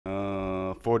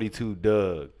42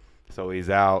 Dugg. So he's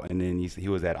out, and then he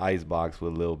was at Icebox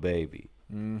with Lil Baby.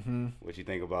 What you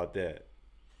think about that?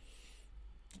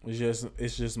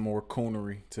 It's just more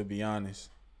coonery, to be honest.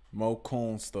 More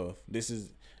coon stuff. This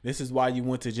is why you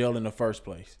went to jail in the first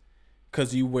place,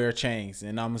 cause you wear chains.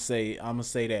 And I'ma say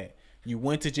that you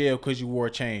went to jail cause you wore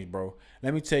chains, bro.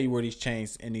 Let me tell you where these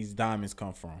chains and these diamonds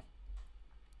come from.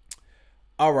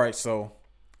 All right, so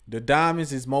the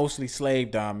diamonds is mostly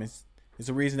slave diamonds. It's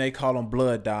the reason they call them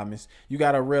blood diamonds. You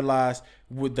gotta realize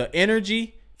with the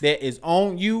energy that is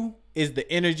on you is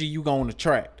the energy you gonna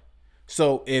attract.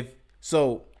 So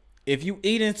if you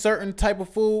eating certain type of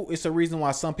food, it's a reason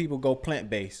why some people go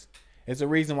plant-based. It's a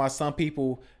reason why some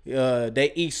people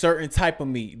they eat certain type of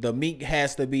meat. The meat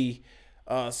has to be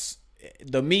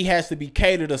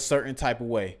catered a certain type of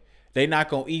way. They not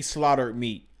gonna eat slaughtered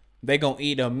meat. They gonna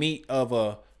eat a meat of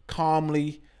a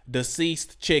calmly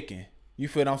deceased chicken. You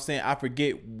feel what I'm saying? I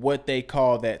forget what they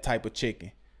call that type of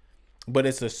chicken, but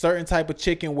it's a certain type of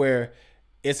chicken where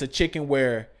it's a chicken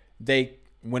where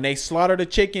when they slaughter the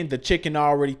chicken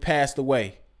already passed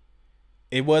away.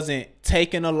 It wasn't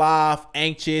taken alive,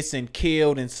 anxious, and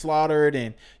killed and slaughtered.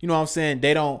 And you know what I'm saying?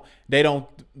 They don't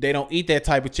eat that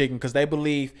type of chicken because they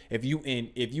believe if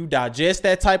you digest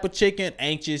that type of chicken,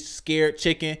 anxious, scared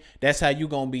chicken, that's how you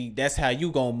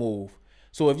gonna move.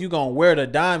 So if you gonna wear the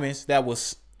diamonds that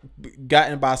was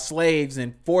gotten by slaves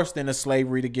and forced into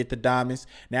slavery to get the diamonds,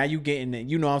 now you getting it.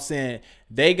 You know what I'm saying?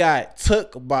 They got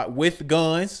took with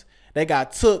guns. They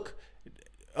got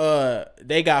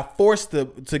forced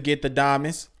to get the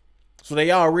diamonds. So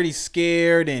they already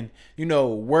scared and,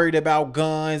 worried about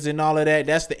guns and all of that.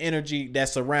 That's the energy that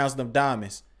surrounds them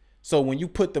diamonds. So when you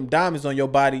put them diamonds on your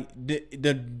body,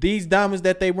 these diamonds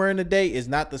that they wearing today is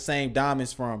not the same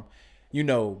diamonds from,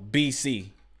 BC,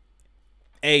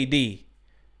 AD.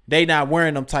 They not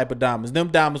wearing them type of diamonds. Them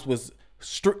diamonds was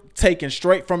taken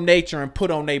straight from nature and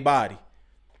put on their body.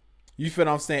 You feel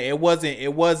what I'm saying?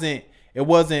 It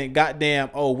wasn't goddamn,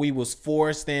 oh, we was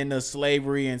forced into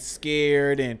slavery and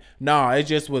scared. And nah, it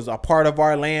just was a part of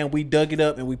our land. We dug it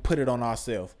up and we put it on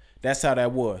ourselves. That's how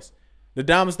that was. The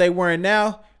diamonds they wearing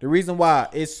now, the reason why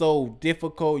it's so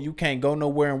difficult, you can't go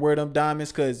nowhere and wear them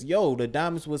diamonds, because, the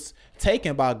diamonds was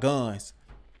taken by guns.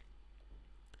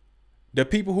 The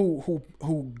people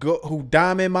who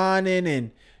diamond mining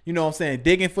and,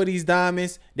 digging for these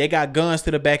diamonds, they got guns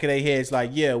to the back of their heads like,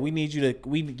 yeah, we need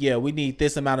we need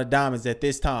this amount of diamonds at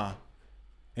this time.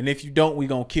 And if you don't, we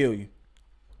gonna kill you.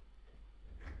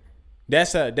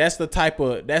 That's the type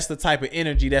of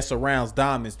energy that surrounds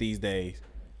diamonds these days.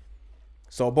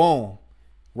 So boom,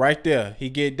 right there, he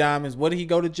get diamonds. What did he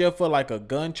go to jail for? Like a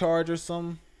gun charge or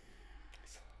something?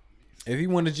 If he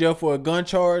went to jail for a gun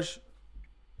charge,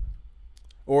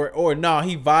 or no,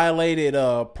 he violated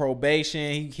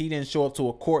probation. He didn't show up to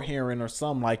a court hearing or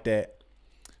something like that.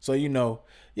 So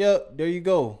there you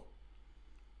go.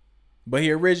 But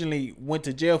he originally went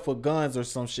to jail for guns or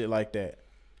some shit like that.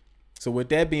 So with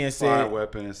that being said, fired a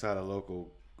weapon inside a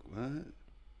local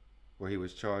where he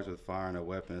was charged with firing a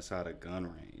weapon inside a gun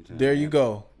range. There you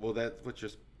go. Well,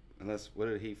 what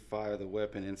did he fire the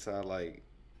weapon inside like?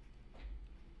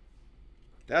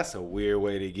 That's a weird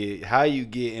way to get. How you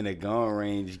get in a gun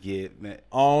range? Man,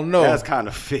 I don't know. That's kind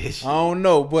of fishy. I don't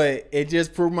know, but it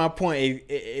just proved my point.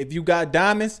 If you got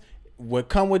diamonds, what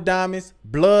come with diamonds?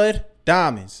 Blood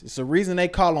diamonds. It's the reason they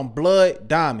call them blood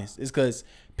diamonds. It's because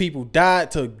people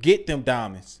died to get them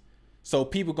diamonds. So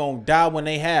people gonna die when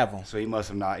they have them. So he must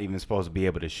have not even supposed to be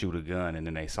able to shoot a gun, and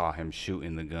then they saw him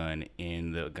shooting the gun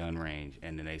in the gun range,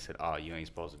 and then they said, "Oh, you ain't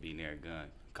supposed to be near a gun.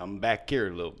 Come back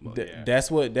here, little." Yeah. That's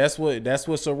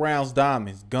what surrounds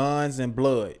diamonds, guns and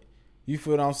blood. You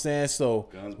feel what I'm saying? So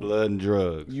guns, blood, and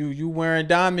drugs. You wearing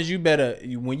diamonds? You better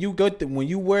when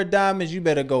you wear diamonds, you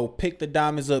better go pick the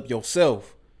diamonds up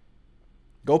yourself.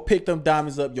 Go pick them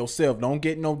diamonds up yourself. Don't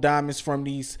get no diamonds from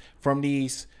these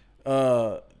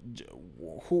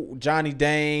Johnny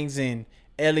Dangs and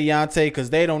Eliante, because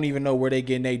they don't even know where they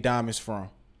getting their diamonds from.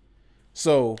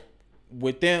 So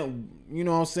with them, you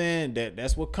know what I'm saying?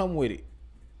 That's what come with it.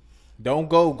 Don't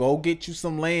go get you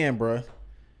some land, bro.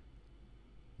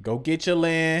 Go get your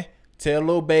land. Tell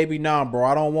little baby, nah, bro,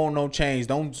 I don't want no change.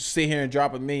 Don't sit here and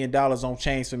drop $1 million on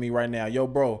change for me right now. Yo,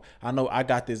 bro, I know I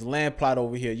got this land plot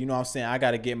over here. You know what I'm saying? I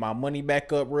got to get my money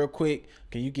back up real quick.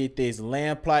 Can you get this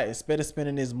land plot? Instead of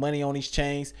spending this money on these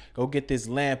chains, go get this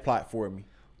land plot for me.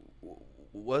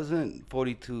 Wasn't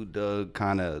 42 Dugg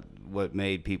kind of what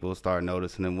made people start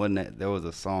noticing him? Wasn't that there was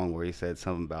a song where he said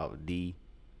something about D?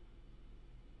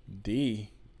 Dick.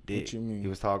 What you mean? He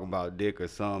was talking about dick or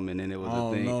something, and then it was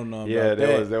a thing. No, yeah,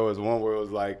 there was one where it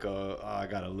was like, I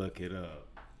gotta look it up.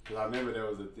 Cause I remember there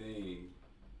was a thing.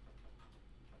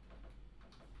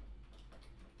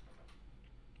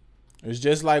 It's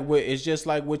just like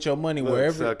with your money. Look,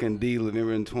 Wherever sucking D.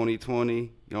 Remember in 2020? You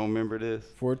don't remember this?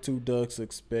 42 ducks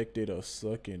expected a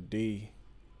sucking D.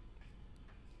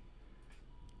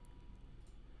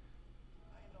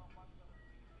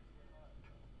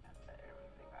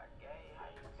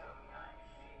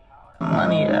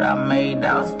 Money that I made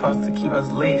that was supposed to keep us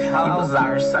lit. He was out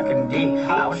here sucking dick.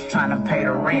 I was trying to pay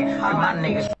the rent. And my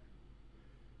niggas.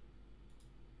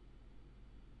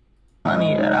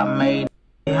 Money that I made.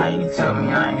 How you tell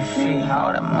me I ain't shit?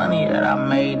 All the money that I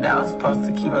made that was supposed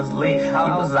to keep us lit. He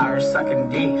was out here sucking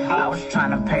dick. I was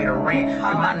trying to pay the rent. And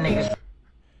my niggas.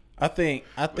 I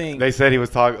think they said he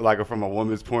was talking like from a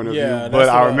woman's point of Yeah, view, but that's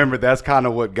I what remember that's kind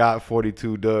of what got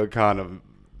 42 Dugg kind of,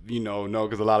 no,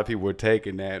 because a lot of people were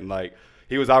taking that and like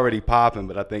he was already popping,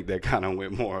 but I think that kind of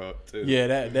went more up too.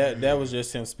 Yeah, that was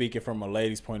just him speaking from a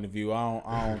lady's point of view.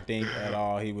 I don't think at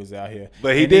all he was out here.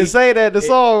 But he did say that in the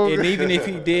song. And even if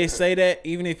he did say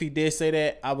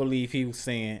that, I believe he was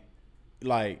saying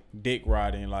like dick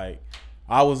riding. Like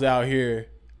I was out here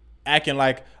acting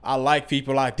like I like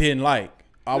people I didn't like.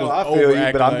 I feel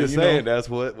you, but I'm just saying that's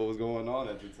what was going on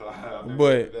at the time.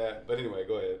 But anyway,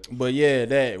 go ahead. But yeah,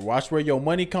 that watch where your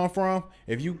money come from.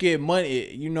 If you get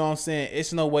money, you know what I'm saying,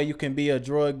 it's no way you can be a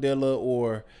drug dealer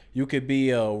or you could be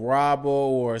a robber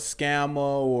or a scammer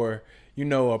or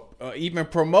even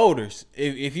promoters.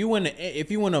 If you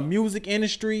in the music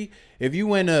industry, if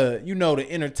you in the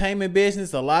entertainment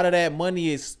business, a lot of that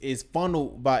money is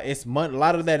funneled by a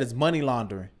lot of that is money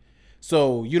laundering.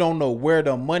 So you don't know where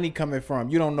the money coming from.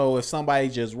 You don't know if somebody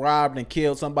just robbed and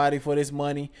killed somebody for this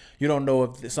money. You don't know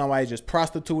if somebody just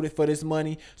prostituted for this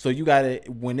money. So you gotta,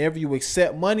 whenever you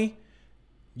accept money,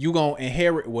 you gonna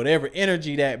inherit whatever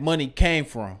energy that money came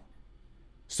from.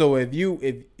 So if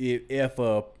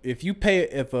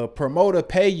a promoter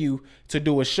pay you to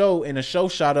do a show and a show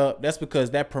shot up, that's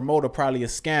because that promoter probably a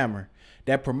scammer.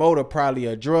 That promoter probably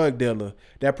a drug dealer.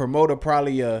 That promoter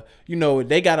probably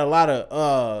they got a lot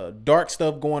of dark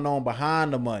stuff going on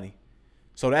behind the money.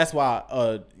 So that's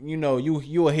why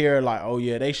you'll hear like, oh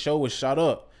yeah, they show was shot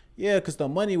up. Yeah, because the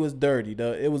money was dirty.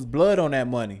 It was blood on that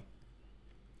money.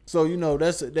 So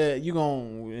that's that you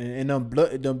gon' and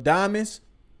them diamonds,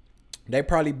 they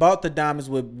probably bought the diamonds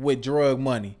with drug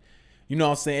money. You know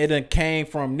what I'm saying? It done came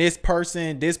from this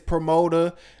person, this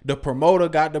promoter. The promoter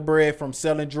got the bread from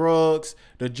selling drugs.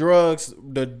 The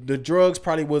drugs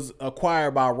probably was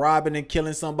acquired by robbing and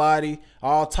killing somebody,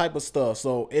 all type of stuff.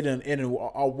 So it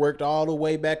worked all the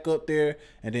way back up there,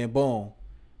 and then boom,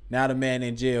 now the man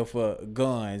in jail for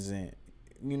guns and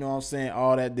you know what I'm saying,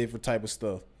 all that different type of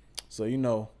stuff. So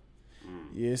yeah,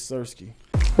 it's Sersky.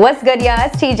 What's good, y'all?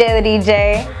 It's TJ the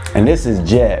DJ. And this is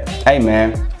Jet. Hey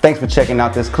man, thanks for checking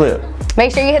out this clip.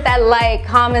 Make sure you hit that like,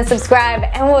 comment, subscribe,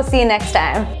 and we'll see you next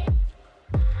time.